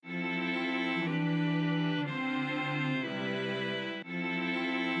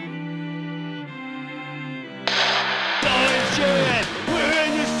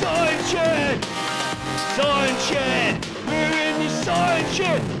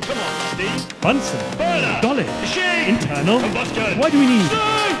Ignition! Come on, Steve. Bunsen. Burner. Dolly. Machine. Internal. Combustion. Why do we need Steam.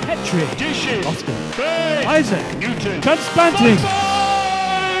 Petri? Dishes. Oscar. Base. Isaac. Newton. Transplanting. Science!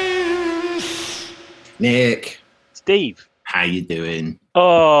 Nick, Steve. how you doing?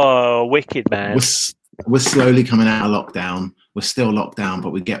 Oh, wicked, man. We're slowly coming out of lockdown. We're still locked down,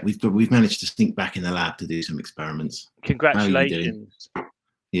 but we've managed to sneak back in the lab to do some experiments. Congratulations.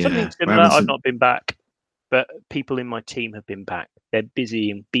 Yeah, Something similar. I've not been back, but people in my team have been back. They're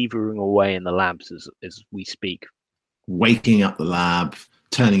busy and beavering away in the labs as we speak. Waking up the lab,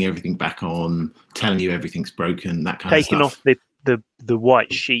 turning everything back on, telling you everything's broken, that kind Taking of stuff. off the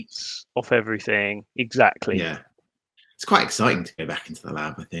white sheets off everything. Exactly. Yeah. It's quite exciting to go back into the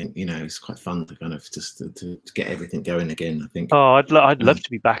lab, I think. You know, it's quite fun to kind of just to get everything going again, I think. Oh, I'd love to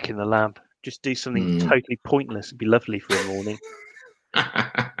be back in the lab. Just do something totally pointless. It'd be lovely for a morning.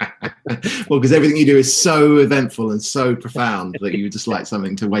 Well, because everything you do is so eventful and so profound that you would just like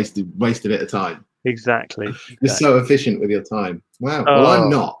something to waste a bit of time. Exactly. You're so efficient with your time. Wow. Well, I'm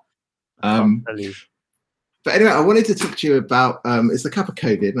not. But anyway, I wanted to talk to you about it's the cup of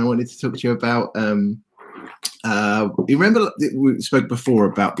COVID, and I wanted to talk to you about you remember we spoke before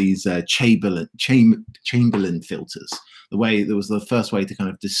about these Chamberlain filters. The way there was the first way to kind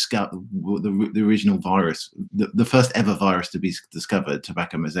of discover the original virus, the first ever virus to be discovered,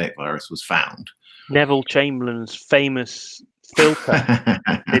 tobacco mosaic virus, was found. Neville Chamberlain's famous filter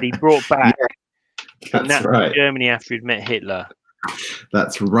that he brought back to Nazi Germany after he'd met Hitler.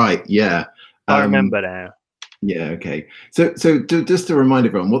 That's right. Yeah, I remember now. Yeah. Okay. So just to remind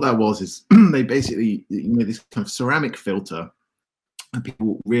everyone, what that was is they basically, this kind of ceramic filter. And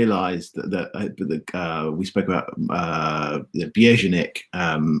people realised that we spoke about Bierzenik,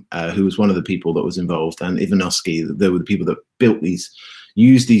 who was one of the people that was involved, and Ivanovsky. They were the people that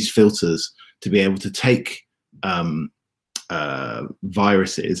used these filters to be able to take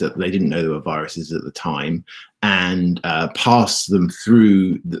viruses that they didn't know they were viruses at the time, and pass them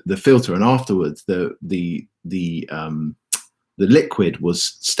through the filter. And afterwards, the liquid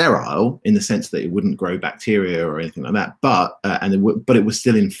was sterile in the sense that it wouldn't grow bacteria or anything like that, but it was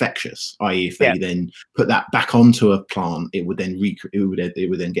still infectious. I.e., if they then put that back onto a plant, it would then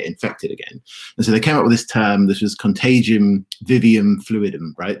get infected again. And so they came up with this term. This was contagium vivium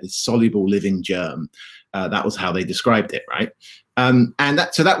fluidum, right? This soluble living germ. That was how they described it, right? And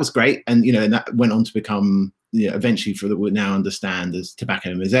that was great. And and that went on to become, eventually we now understand as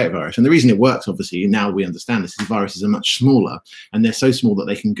tobacco mosaic virus. And the reason it works, obviously, now we understand this, is viruses are much smaller, and they're so small that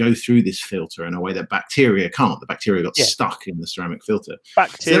they can go through this filter in a way that bacteria can't. The bacteria got stuck in the ceramic filter.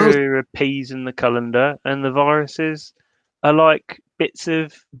 Bacteria are peas in the colander, and the viruses are like bits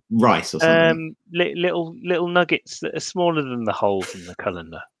of rice or something. Little nuggets that are smaller than the holes in the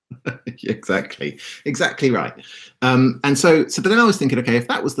colander. Exactly right. And so but then I was thinking, okay, if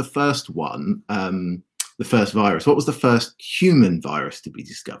that was the first one, the first virus, what was the first human virus to be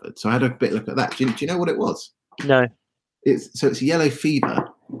discovered? So I had a bit look at that. Do you know what it was? No. It's yellow fever.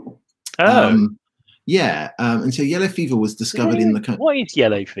 Oh. And so yellow fever was discovered in the country. What is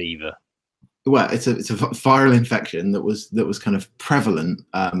yellow fever? Well, it's a viral infection that was kind of prevalent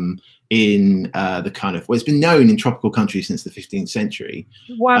in the kind of, it's been known in tropical countries since the 15th century.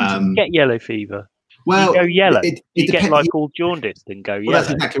 Why do you get yellow fever? Well, you go yellow. You get like all jaundiced and go yellow. Well,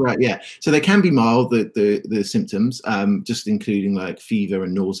 that's exactly right. Yeah. So they can be mild, the symptoms, just including like fever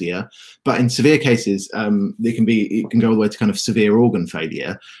and nausea. But in severe cases, it can go all the way to kind of severe organ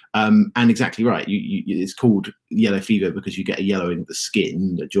failure. And exactly right. It's called yellow fever because you get a yellowing of the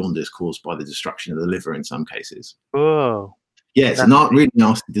skin, the jaundice caused by the destruction of the liver in some cases. Oh. Yeah, it's not really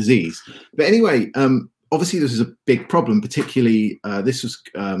nasty disease. But anyway, obviously, this is a big problem, particularly this was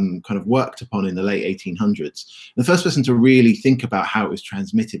kind of worked upon in the late 1800s. The first person to really think about how it was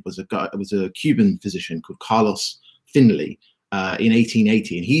transmitted was a Cuban physician called Carlos Finley in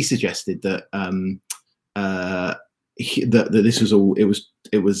 1880, and he suggested that that this was all it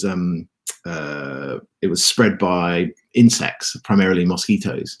was spread by insects, primarily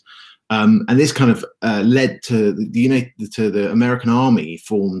mosquitoes. And this kind of led to the American Army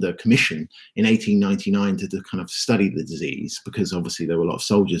formed a commission in 1899 to kind of study the disease, because obviously there were a lot of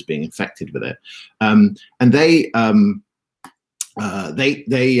soldiers being infected with it. And they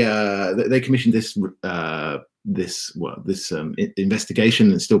commissioned this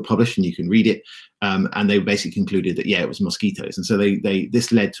investigation, and still published, and you can read it. And they basically concluded that it was mosquitoes, and so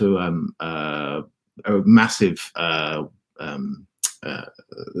this led to a massive.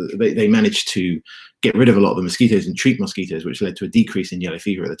 They managed to get rid of a lot of the mosquitoes and treat mosquitoes, which led to a decrease in yellow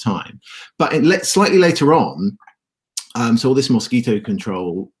fever at the time. But slightly later on, So all this mosquito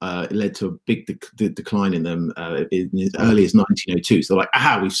control led to a big decline in them in as early as 1902. So they're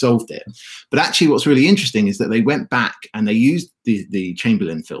like, we've solved it. But actually, what's really interesting is that they went back and they used the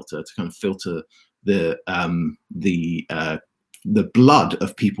Chamberlain filter to kind of filter the blood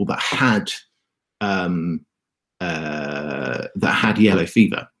of people that had yellow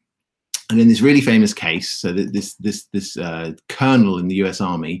fever. And in this really famous case, so this colonel in the U.S.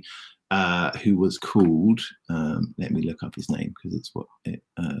 Army, who was called, let me look up his name because it's what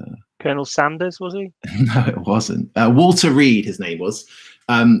Colonel Sanders, was he? No, it wasn't. Walter Reed, his name was,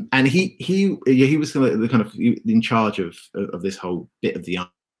 and he was the kind of in charge of this whole bit of the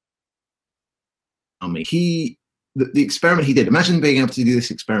army. The experiment he did. Imagine being able to do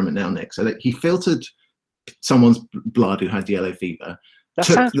this experiment now, Nick. So that he filtered someone's blood who had yellow fever. That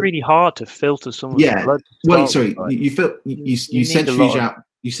sounds really hard to filter someone's blood. Well, sorry, you centrifuge out.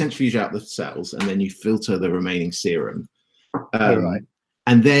 You centrifuge out the cells, and then you filter the remaining serum. Right.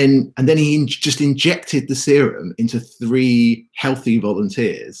 And then he just injected the serum into 3 healthy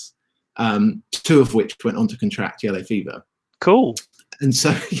volunteers, 2 of which went on to contract yellow fever. Cool. And so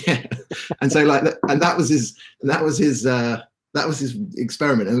that was his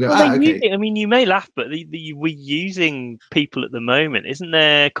experiment. And we go, okay. I mean, you may laugh, but we're using people at the moment. Isn't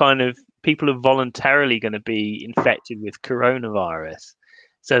there kind of people are voluntarily going to be infected with coronavirus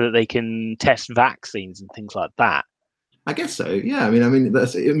so that they can test vaccines and things like that? I guess so. Yeah. I mean,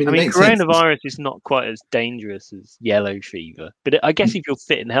 coronavirus is not quite as dangerous as yellow fever, but I guess if you're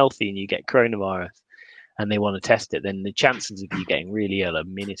fit and healthy and you get coronavirus and they want to test it, then the chances of you getting really ill are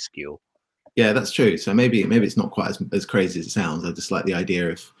minuscule. Yeah, that's true. So maybe it's not quite as crazy as it sounds. I just like the idea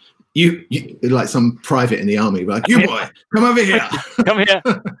of you like some private in the army, like, you boy, come over here. Come here.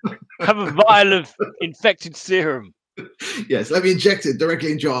 Have a vial of infected serum. Yes, let me inject it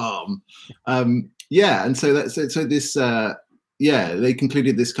directly into your arm. And so this they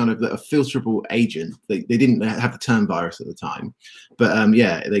concluded this kind of a filterable agent. They didn't have the term virus at the time, but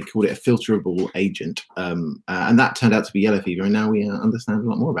they called it a filterable agent, and that turned out to be yellow fever. And now we understand a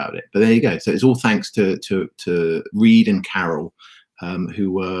lot more about it. But there you go. So it's all thanks to Reed and Carroll,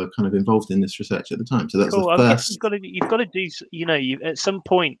 who were kind of involved in this research at the time. So that's cool. The first. You've got to do. At some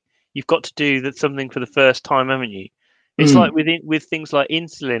point you've got to do something for the first time, haven't you? It's like with things like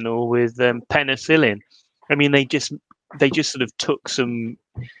insulin or with penicillin. I mean, they just sort of took some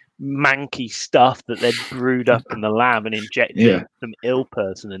manky stuff that they'd brewed up in the lab and injected some ill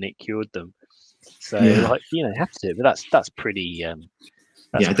person, and it cured them. So, you have to do it. But that's pretty. I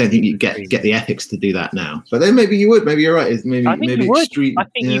don't think you get the ethics to do that now. But then maybe you would. Maybe you're right. I think you would. I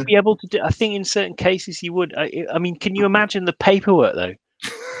think you'd be able to do. I think in certain cases you would. I mean, can you imagine the paperwork though?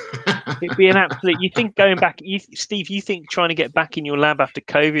 It'd be an absolute. You think going back, Steve? You think trying to get back in your lab after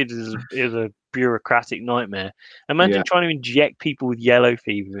COVID is a bureaucratic nightmare? Imagine trying to inject people with yellow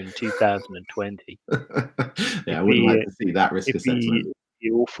fever in 2020. I wouldn't like to see that risk assessment. It'd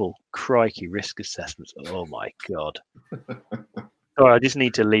be awful, crikey, risk assessments. Oh my god! Sorry, I just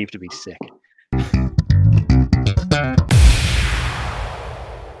need to leave to be sick.